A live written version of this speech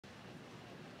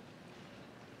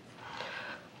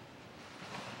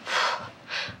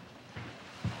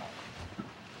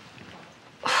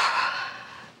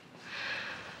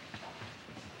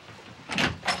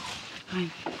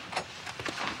Fine.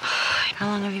 How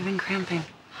long have you been cramping?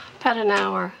 About an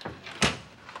hour.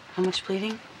 How much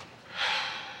bleeding?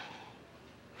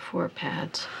 4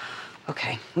 pads.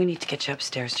 Okay, we need to get you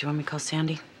upstairs. Do you want me to call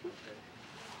Sandy?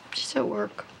 She's at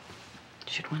work.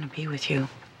 She'd want to be with you.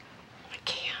 I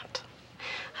can't.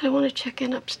 I don't want to check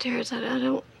in upstairs. I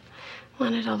don't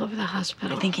want it all over the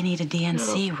hospital. I think you need a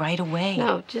DNC right away.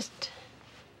 No, just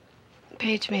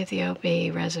page me if the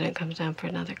OB resident comes down for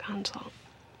another consult.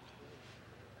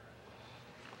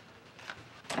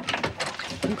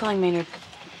 I'm calling Maynard.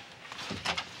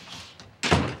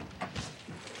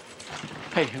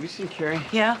 Hey, have you seen Kerry?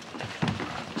 Yeah?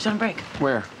 She's on break.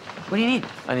 Where? What do you need?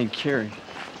 I need Kerry.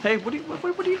 Hey, what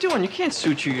are you doing? You can't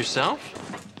suture yourself.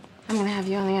 I'm gonna have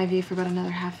you on the IV for about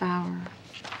another half hour.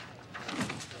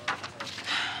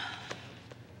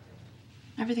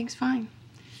 Everything's fine.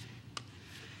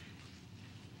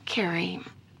 Kerry,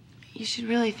 you should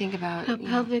really think about...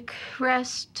 pelvic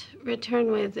rest,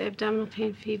 return with abdominal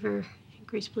pain, fever,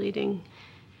 increased bleeding,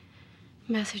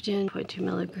 methogen, 0.2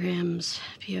 milligrams,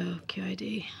 PO,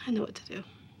 QID. I know what to do.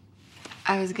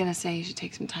 I was gonna say you should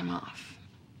take some time off.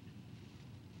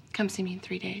 Come see me in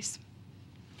 3 days.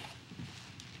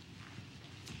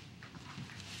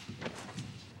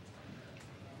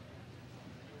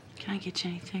 Can I get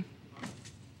you anything?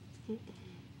 Do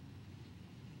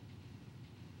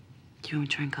you want me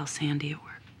to try and call Sandy at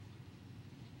work?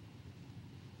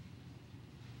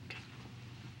 Okay.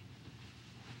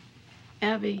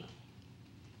 Abby.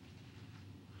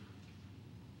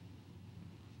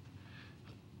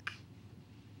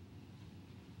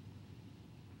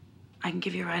 I can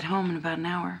give you a ride home in about an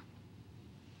hour.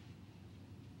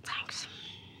 Thanks.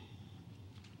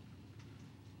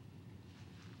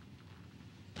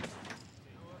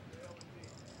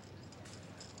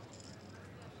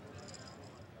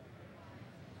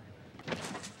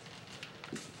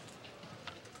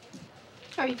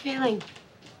 How are you feeling?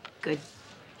 Good.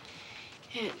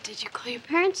 Yeah, did you call your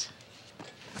parents?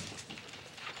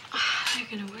 They're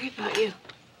gonna worry about you.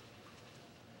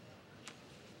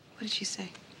 What did she say?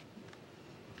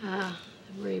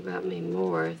 They worry about me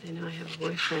more. They know I have a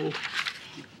boyfriend.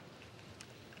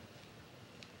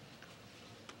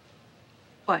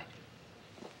 What?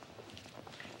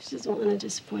 She doesn't want to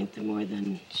disappoint them more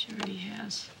than she already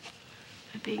has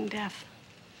by being deaf.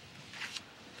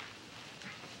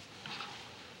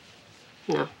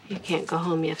 No, you can't go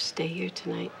home. You have to stay here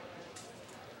tonight.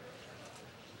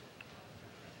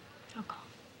 I'll call.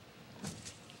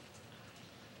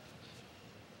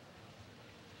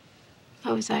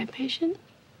 Oh, was I a patient?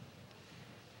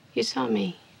 You saw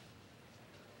me.